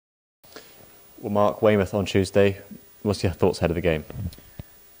Well, Mark, Weymouth on Tuesday. What's your thoughts ahead of the game?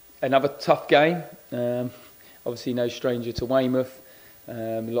 Another tough game. Obviously, no stranger to Weymouth.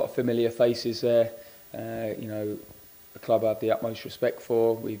 A lot of familiar faces there. A club I have the utmost respect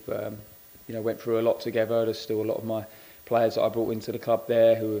for. We've went through a lot together. There's still a lot of my players that I brought into the club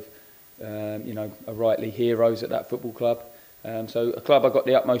there who have, are rightly heroes at that football club. So a club I've got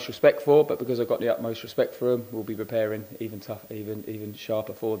the utmost respect for, but because I've got the utmost respect for them, we'll be preparing even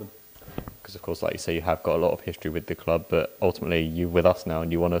sharper for them. Because of course, like you say, you have got a lot of history with the club, but ultimately you're with us now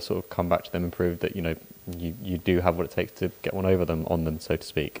and you want to sort of come back to them and prove that, you do have what it takes to get one over them, on them, so to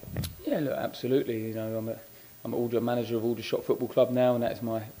speak. Yeah, look, absolutely. I'm a manager of Aldershot Football Club now, and that is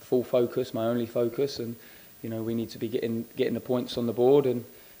my full focus, my only focus, and we need to be getting the points on the board and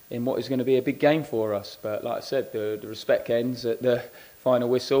in what is going to be a big game for us. But like I said, the respect ends at the final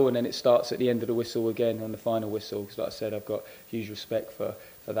whistle, and then it starts at the end of the whistle again on the final whistle. Because like I said, I've got huge respect for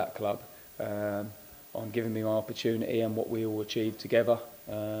that club on giving me my opportunity, and what we all achieved together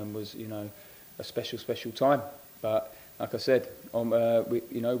was a special time. But like I said,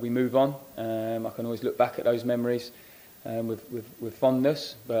 we move on. I can always look back at those memories with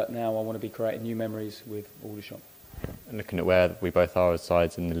fondness, but now I want to be creating new memories with Aldershot. And looking at where we both are as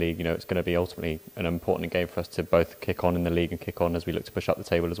sides in the league, it's going to be ultimately an important game for us to both kick on in the league and kick on as we look to push up the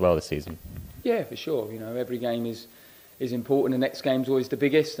table as well this season. Yeah, for sure. Every game is important. The next game's always the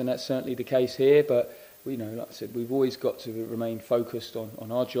biggest, and that's certainly the case here. But like I said, we've always got to remain focused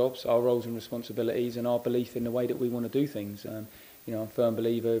on our jobs, our roles and responsibilities, and our belief in the way that we want to do things. I'm a firm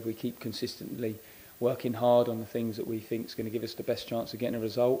believer if we keep consistently working hard on the things that we think is going to give us the best chance of getting a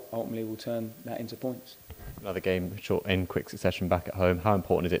result, ultimately we'll turn that into points. Another game short in quick succession back at home. How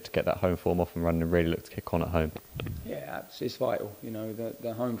important is it to get that home form off and running and really look to kick on at home? Yeah, it's vital.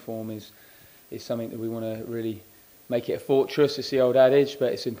 The home form is something that we want to really make it a fortress. It's the old adage,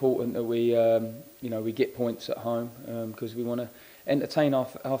 but it's important that we we get points at home because we want to entertain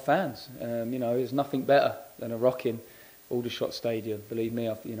our fans. There's nothing better than a rocking Aldershot Stadium. Believe me,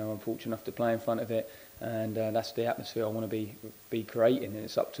 I'm fortunate enough to play in front of it, and that's the atmosphere I want to be creating. And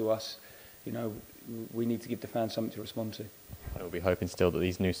it's up to us. We need to give the fans something to respond to. We'll be hoping still that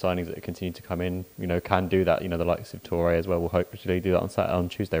these new signings that continue to come in, can do that. The likes of Torre as well. We'll hopefully do that on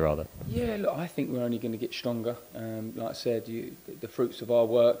Tuesday rather. Yeah, look, I think we're only going to get stronger. Like I said, the fruits of our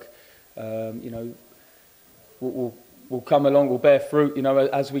work, will come along, will bear fruit,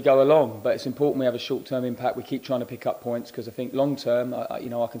 as we go along. But it's important we have a short-term impact. We keep trying to pick up points because I think long-term,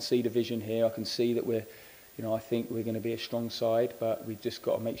 I can see the vision here. I can see that we're, I think we're going to be a strong side, but we've just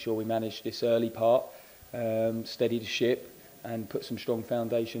got to make sure we manage this early part, steady the ship, and put some strong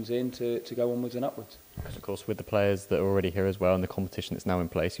foundations in to go onwards and upwards. Because of course, with the players that are already here as well and the competition that's now in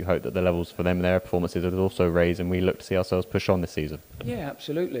place, you hope that the levels for them and their performances will also raise, and we look to see ourselves push on this season. Yeah,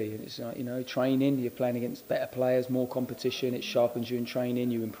 absolutely. It's training, you're playing against better players, more competition, it sharpens you in training,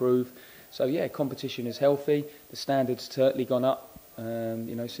 you improve. So yeah, competition is healthy. The standards certainly gone up,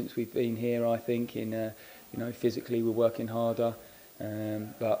 since we've been here. I think physically we're working harder,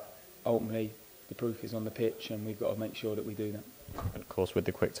 but ultimately the proof is on the pitch, and we've got to make sure that we do that. And of course, with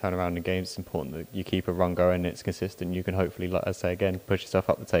the quick turnaround in games, it's important that you keep a run going and it's consistent. You can hopefully, like I say again, push yourself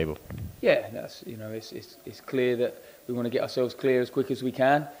up the table. Yeah, that's it's clear that we want to get ourselves clear as quick as we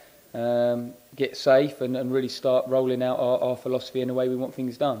can, get safe, and really start rolling out our philosophy and the way we want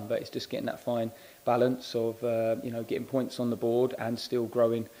things done. But it's just getting that fine balance of getting points on the board and still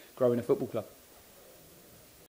growing a football club.